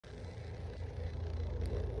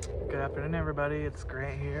Good afternoon, everybody. It's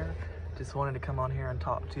Grant here. Just wanted to come on here and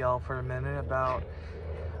talk to y'all for a minute about,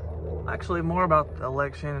 actually more about the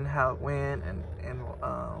election and how it went and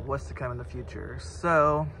what's to come in the future.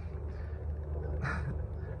 So,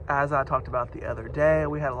 as I talked about the other day,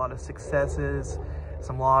 we had a lot of successes,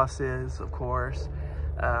 some losses, of course.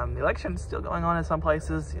 The election's still going on in some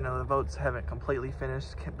places. You know, the votes haven't completely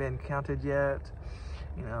been counted yet.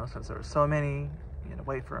 You know, since there were so many, you know,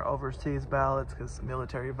 wait for overseas ballots because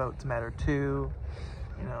military votes matter too.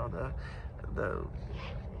 You know, the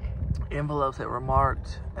envelopes that were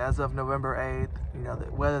marked as of November 8th, you know,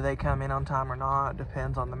 that whether they come in on time or not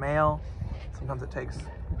depends on the mail. Sometimes it takes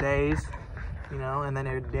days, you know, and then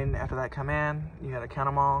after that come in, you gotta count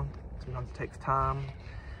them all. Sometimes it takes time.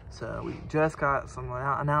 So we just got some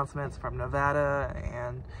announcements from Nevada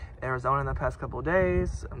and Arizona in the past couple of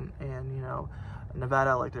days, and you know, Nevada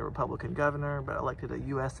elected a Republican governor, but elected a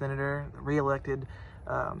U.S. senator, re-elected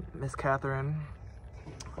Miss Catherine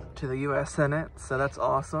to the U.S. Senate, so that's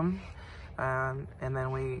awesome. And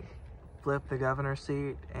then we flipped the governor's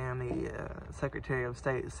seat and the Secretary of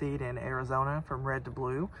State seat in Arizona from red to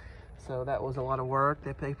blue. So that was a lot of work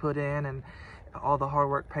that they put in, and all the hard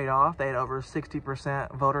work paid off. They had over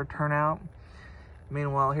 60% voter turnout.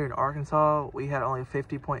 Meanwhile, here in Arkansas, we had only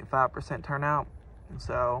 50.5% turnout.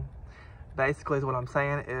 So basically what I'm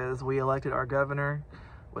saying is we elected our governor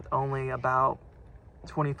with only about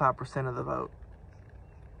 25% of the vote,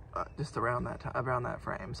 just around that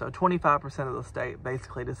frame. So 25% of the state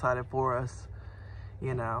basically decided for us,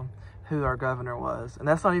 you know, who our governor was. And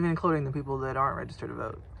that's not even including the people that aren't registered to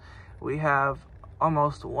vote. We have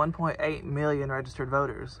almost 1.8 million registered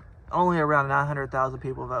voters. Only around 900,000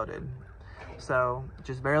 people voted. So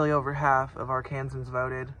just barely over half of Arkansans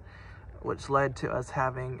voted, which led to us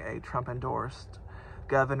having a Trump-endorsed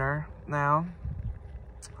governor now.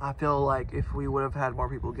 I feel like if we would have had more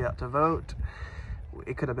people get out to vote,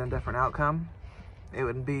 it could have been a different outcome. It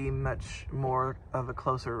would be much more of a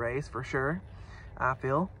closer race for sure, I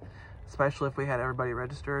feel. Especially if we had everybody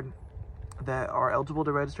registered that are eligible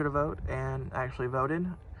to register to vote and actually voted.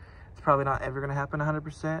 It's probably not ever gonna happen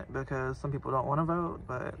 100% because some people don't wanna vote,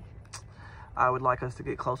 but I would like us to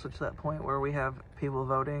get closer to that point where we have people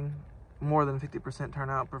voting, more than 50%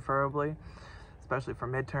 turnout preferably, especially for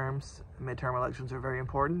midterms. Midterm elections are very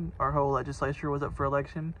important. Our whole legislature was up for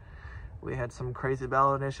election. We had some crazy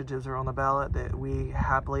ballot initiatives that are on the ballot that we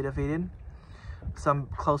happily defeated. Some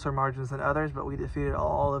closer margins than others, but we defeated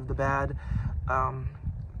all of the bad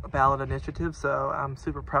ballot initiatives. So I'm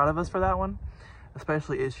super proud of us for that one,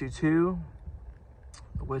 especially issue 2,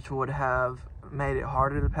 which would have made it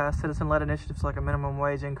harder to pass citizen-led initiatives like a minimum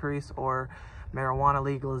wage increase or marijuana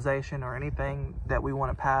legalization or anything that we want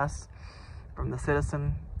to pass from the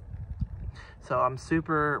citizen. So I'm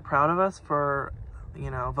super proud of us for, you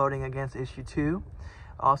know, voting against issue 2,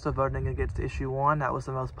 also voting against issue 1. That was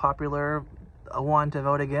the most popular one to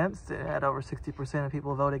vote against. It had over 60% of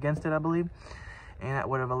people vote against it, I believe, and that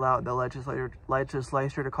would have allowed the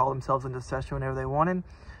legislature to call themselves into session whenever they wanted,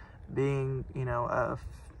 being, you know,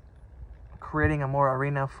 creating a more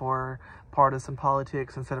arena for partisan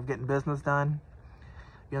politics instead of getting business done.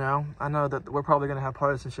 You know, I know that we're probably going to have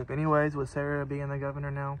partisanship anyways with Sarah being the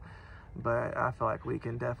governor now, but I feel like we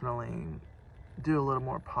can definitely do a little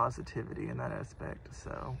more positivity in that aspect.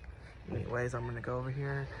 So anyways, I'm going to go over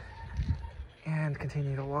here and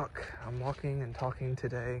continue to walk. I'm walking and talking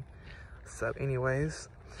today. So anyways,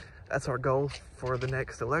 that's our goal for the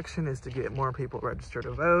next election, is to get more people registered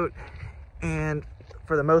to vote, and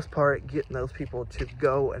for the most part, getting those people to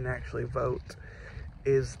go and actually vote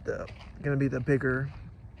is going to be the bigger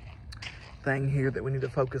thing here that we need to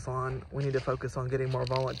focus on. We need to focus on getting more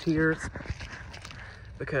volunteers,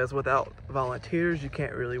 because without volunteers, you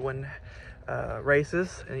can't really win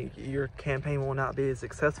races, and your campaign will not be as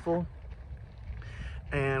successful.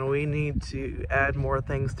 And we need to add more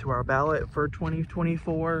things to our ballot for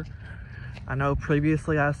 2024. I know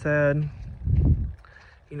previously I said,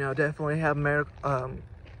 you know, definitely have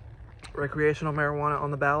recreational marijuana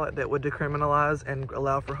on the ballot that would decriminalize and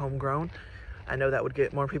allow for homegrown. I know that would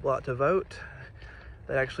get more people out to vote.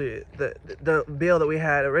 That actually, the bill that we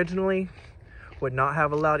had originally would not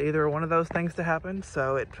have allowed either one of those things to happen,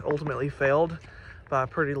 so it ultimately failed by a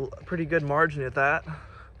pretty good margin at that.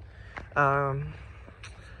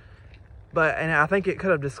 And I think it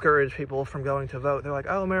could have discouraged people from going to vote. They're like,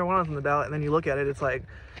 oh, marijuana's on the ballot, and then you look at it, it's like,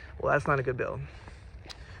 well, that's not a good bill.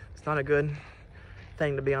 It's not a good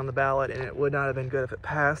thing to be on the ballot, and it would not have been good if it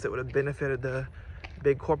passed. It would have benefited the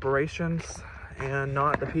big corporations and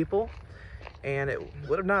not the people, and it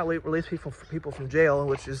would have not released people from jail,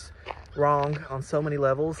 which is wrong on so many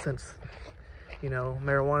levels, since you know,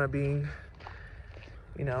 marijuana being,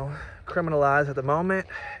 you know, criminalized at the moment.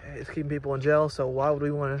 It's keeping people in jail, so why would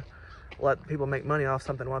we want to let people make money off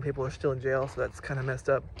something while people are still in jail? So that's kind of messed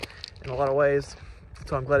up in a lot of ways.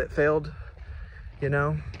 So I'm glad it failed, you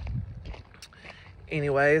know.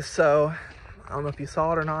 Anyways, so I don't know if you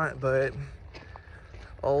saw it or not, but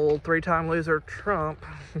old three-time loser Trump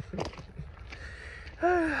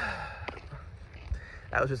that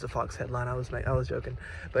was just a Fox headline. I was joking.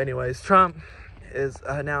 But anyways, Trump is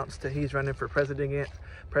announced that he's running for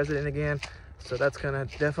president again. So that's gonna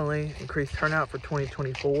definitely increase turnout for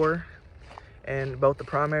 2024, and both the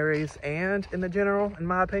primaries and in the general, in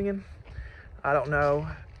my opinion. I don't know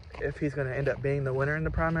if he's gonna end up being the winner in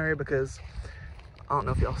the primary, because I don't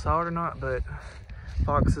know if y'all saw it or not, but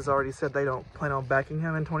Fox has already said they don't plan on backing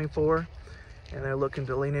him in 24, and they're looking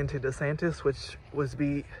to lean into DeSantis, which would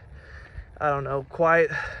be, I don't know, quite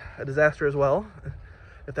a disaster as well,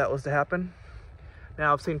 if that was to happen.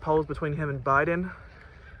 Now, I've seen polls between him and Biden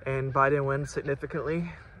wins significantly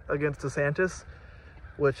against DeSantis,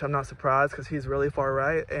 which I'm not surprised, because he's really far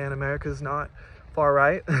right, and America's not far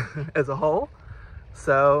right as a whole.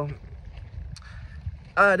 So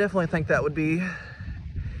I definitely think that would be,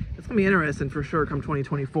 it's gonna be interesting for sure come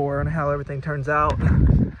 2024 and how everything turns out.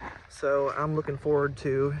 So I'm looking forward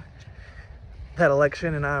to that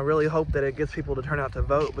election, and I really hope that it gets people to turn out to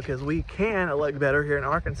vote, because we can elect better here in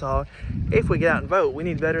Arkansas if we get out and vote. We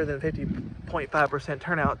need better than 50.5%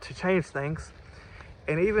 turnout to change things.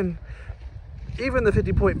 And even the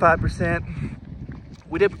 50.5%,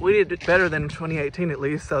 we did better than 2018 at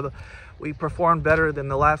least. So we performed better than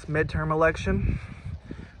the last midterm election.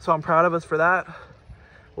 So I'm proud of us for that.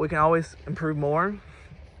 We can always improve more.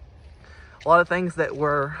 A lot of things that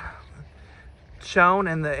were shown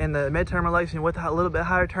in the midterm election with a little bit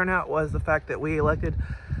higher turnout was the fact that we elected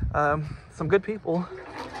some good people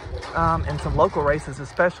in some local races,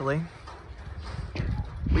 especially.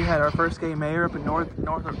 We had our first gay mayor up in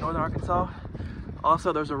northern Arkansas.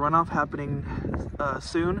 Also, there's a runoff happening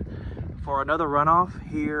soon for another runoff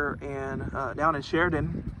here in down in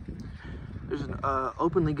Sheridan. There's an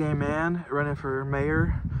openly gay man running for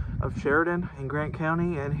mayor of Sheridan in Grant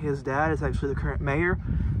County, and his dad is actually the current mayor.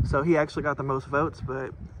 So he actually got the most votes,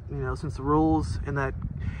 but you know, since the rules in that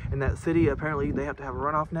city, apparently they have to have a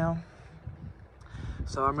runoff now.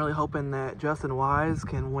 So I'm really hoping that Justin Wise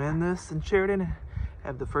can win this in Sheridan,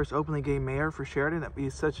 have the first openly gay mayor for Sheridan. That'd be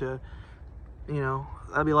such a, you know,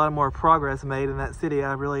 that'd be a lot more progress made in that city.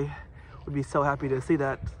 I really would be so happy to see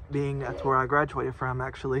that, being that's where I graduated from,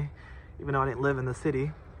 actually, even though I didn't live in the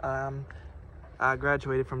city. I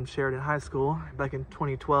graduated from Sheridan High School back in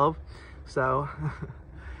 2012, so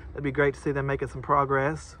it'd be great to see them making some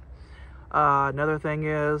progress. Another thing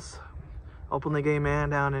is, openly gay man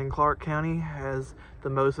down in Clark County has the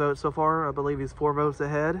most votes so far. I believe he's 4 votes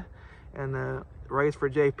ahead in the race for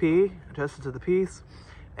JP, Justice of the Peace,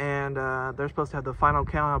 and they're supposed to have the final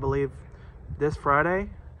count, I believe, this Friday.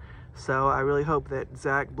 So I really hope that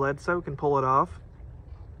Zach Bledsoe can pull it off.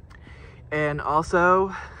 And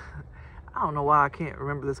also, I don't know why I can't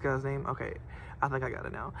remember this guy's name. Okay, I think I got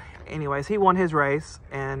it now. Anyways, he won his race,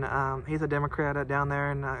 and he's a Democrat down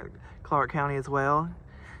there in Clark County as well.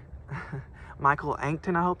 Michael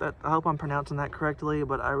Ankton, I hope I'm pronouncing that correctly,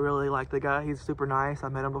 but I really like the guy. He's super nice. I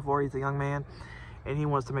met him before. He's a young man, and he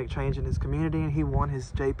wants to make change in his community, and he won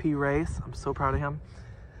his JP race. I'm so proud of him.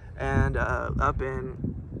 And up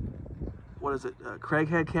in, what is it,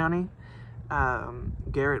 Craighead County,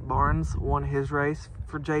 Garrett Barnes won his race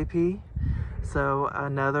for JP. So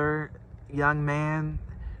another young man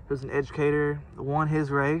who's an educator won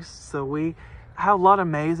his race. So we have a lot of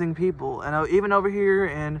amazing people. And even over here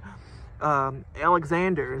in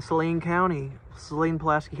Alexander,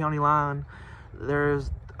 Saline-Pulaski County line,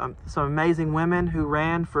 there's some amazing women who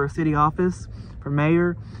ran for city office, for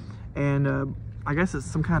mayor, and I guess it's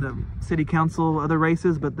some kind of city council, other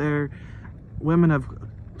races, but they're women of,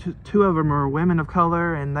 two of them are women of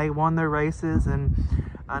color, and they won their races. And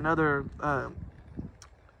another,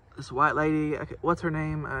 this white lady, what's her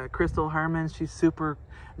name? Crystal Herman. She's super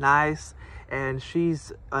nice, and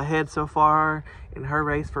she's ahead so far in her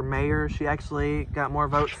race for mayor. She actually got more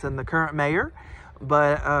votes than the current mayor,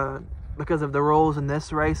 but because of the rules in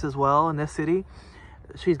this race as well, in this city,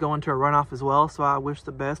 she's going to a runoff as well. So I wish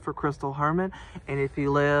the best for Crystal Herman. And if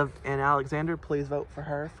you live in Alexander, please vote for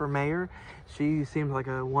her for mayor. She seems like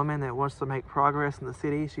a woman that wants to make progress in the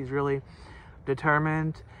city. She's really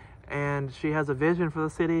determined, and she has a vision for the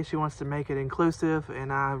city. She wants to make it inclusive,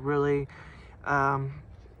 and I really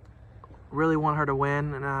want her to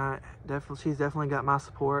win, and she's definitely got my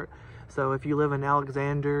support. So if you live in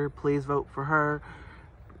Alexander, please vote for her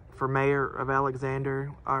for mayor of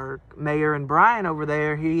Alexander. Our mayor and Brian over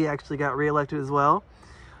there, he actually got reelected as well,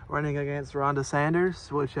 running against Ron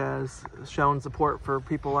DeSantis, which has shown support for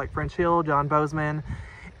people like French Hill, John Bozeman.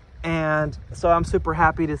 And so I'm super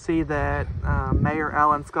happy to see that Mayor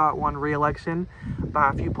Alan Scott won re-election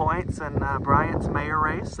by a few points in Bryant's mayor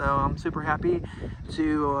race. So I'm super happy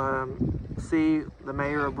to see the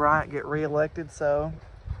mayor of Bryant get re-elected. So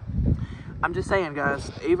I'm just saying,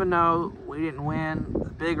 guys, even though we didn't win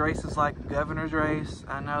big races like the governor's race,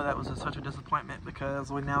 I know that was such a disappointment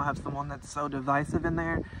because we now have someone that's so divisive in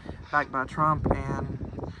there, backed by Trump,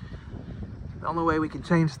 and the only way we can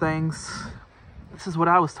change things, this is what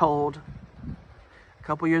I was told a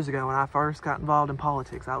couple years ago when I first got involved in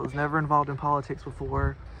politics. I was never involved in politics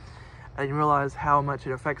before. I didn't realize how much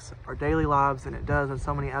it affects our daily lives, and it does in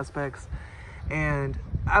so many aspects. And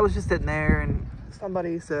I was just sitting there and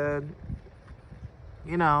somebody said,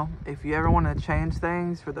 you know, if you ever want to change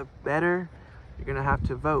things for the better, you're going to have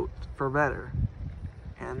to vote for better.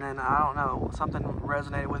 And then, I don't know, something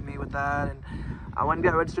resonated with me with that, and I went and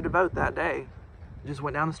got registered to vote that day. Just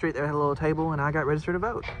went down the street, there had a little table, and I got registered to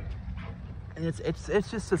vote. And it's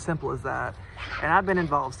just as simple as that. And I've been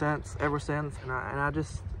involved ever since, and I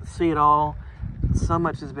just see it all. So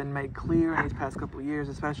much has been made clear in these past couple of years,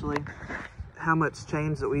 especially how much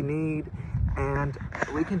change that we need, and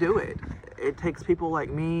we can do it. It takes people like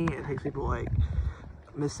me, it takes people like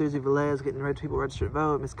Miss Susie Velez getting people registered to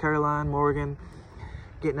vote, Miss Caroline Morgan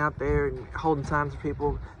getting out there and holding signs for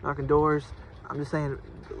people, knocking doors. I'm just saying,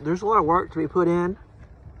 there's a lot of work to be put in,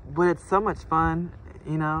 but it's so much fun,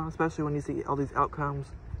 you know, especially when you see all these outcomes.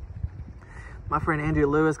 My friend Andrea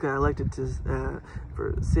Lewis got elected to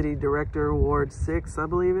for City Director, Ward 6, I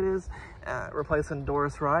believe it is, replacing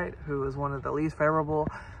Doris Wright, who is one of the least favorable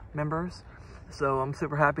members. So I'm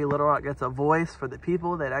super happy Little Rock gets a voice for the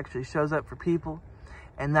people that actually shows up for people.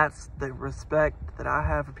 And that's the respect that I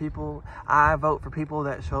have for people. I vote for people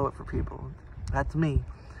that show up for people. That's me.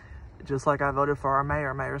 Just like I voted for our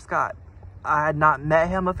mayor, Mayor Scott. I had not met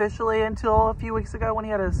him officially until a few weeks ago when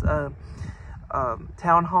he had his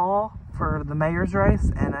town hall for the mayor's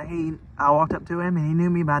race. And I walked up to him and he knew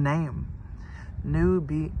me by name. Knew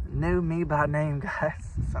me by name, guys.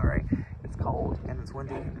 Sorry. It's cold and it's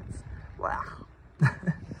windy and it's, wow.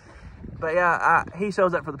 But yeah, he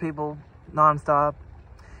shows up for the people nonstop.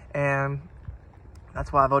 And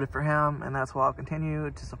that's why I voted for him, and that's why I'll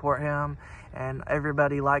continue to support him. And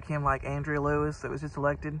everybody like him, like Andrea Lewis that was just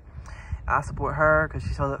elected, I support her because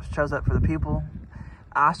she shows up for the people.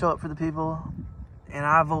 I show up for the people, and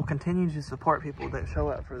I will continue to support people that show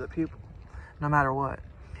up for the people, no matter what.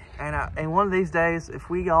 And one of these days, if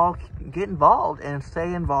we all get involved and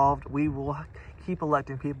stay involved, we will keep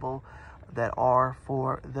electing people that are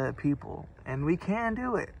for the people. And we can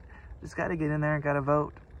do it. Just got to get in there and got to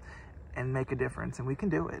vote and make a difference, and we can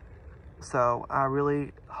do it. So I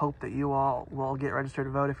really hope that you all will get registered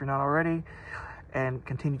to vote if you're not already, and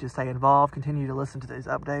continue to stay involved, continue to listen to these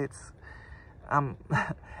updates. I'm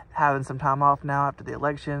having some time off now after the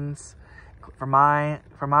elections, from my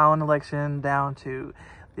own election down to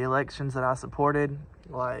the elections that I supported,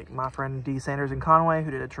 like my friend D. Sanders in Conway,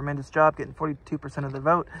 who did a tremendous job getting 42% of the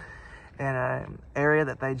vote in an area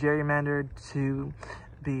that they gerrymandered to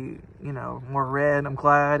be, you know, more red. I'm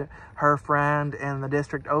glad her friend in the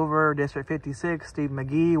district over, District 56, Steve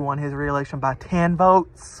McGee, won his re-election by 10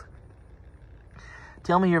 votes.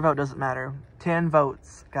 Tell me your vote doesn't matter. 10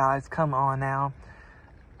 votes, guys, come on now.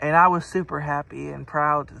 And I was super happy and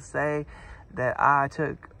proud to say that I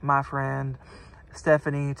took my friend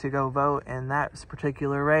Stephanie to go vote in that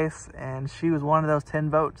particular race, and she was one of those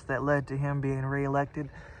 10 votes that led to him being re-elected,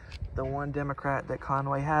 the one Democrat that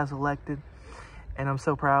Conway has elected. And I'm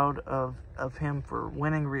so proud of him for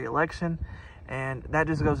winning re-election. And that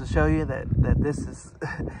just goes to show you that this is,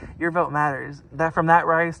 your vote matters. That from that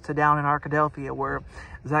race to down in Arkadelphia, where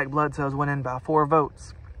Zach Bledsoe's winning by 4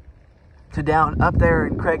 votes, to down up there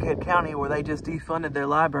in Craighead County, where they just defunded their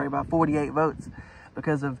library by 48 votes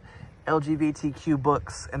because of LGBTQ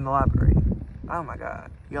books in the library. Oh my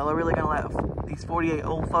God. Y'all are really gonna let these 48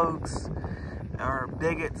 old folks or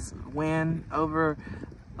bigots win over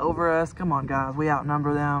us? Come on, guys. We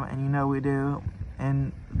outnumber them, and you know we do.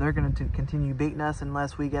 And they're going to continue beating us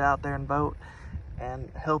unless we get out there and vote and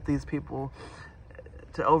help these people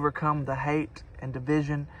to overcome the hate and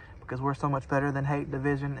division, because we're so much better than hate and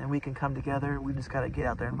division, and we can come together. We just got to get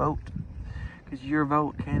out there and vote, because your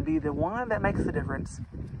vote can be the one that makes the difference.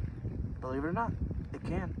 Believe it or not, it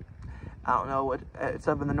can. I don't know what it's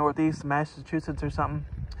up in the Northeast, Massachusetts or something.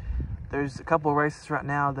 There's a couple of races right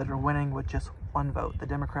now that are winning with just 1 vote. The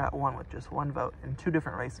Democrat won with just 1 vote in 2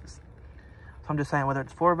 different races. So I'm just saying, whether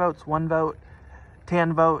it's 4 votes, 1 vote,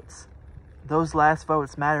 10 votes, those last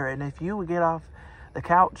votes matter. And if you would get off the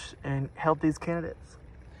couch and help these candidates,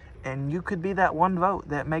 and you could be that 1 vote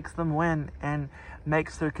that makes them win and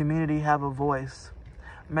makes their community have a voice,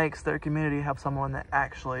 makes their community have someone that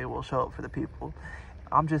actually will show up for the people.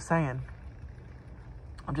 I'm just saying,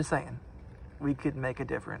 we could make a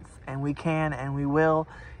difference, and we can, and we will.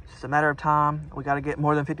 It's just a matter of time. We got to get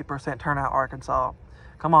more than 50% turnout, Arkansas.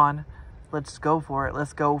 Come on, let's go for it.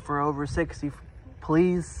 Let's go for over 60,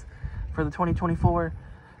 please, for the 2024,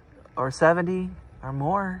 or 70 or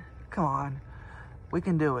more. Come on, we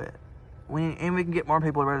can do it. We can get more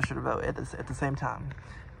people to register to vote at the same time,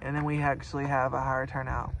 and then we actually have a higher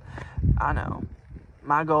turnout. I know.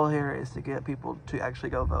 My goal here is to get people to actually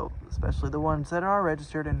go vote, especially the ones that are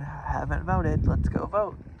registered and haven't voted. Let's go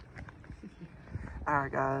vote. All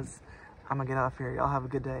right, guys. I'm going to get off here. Y'all have a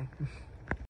good day.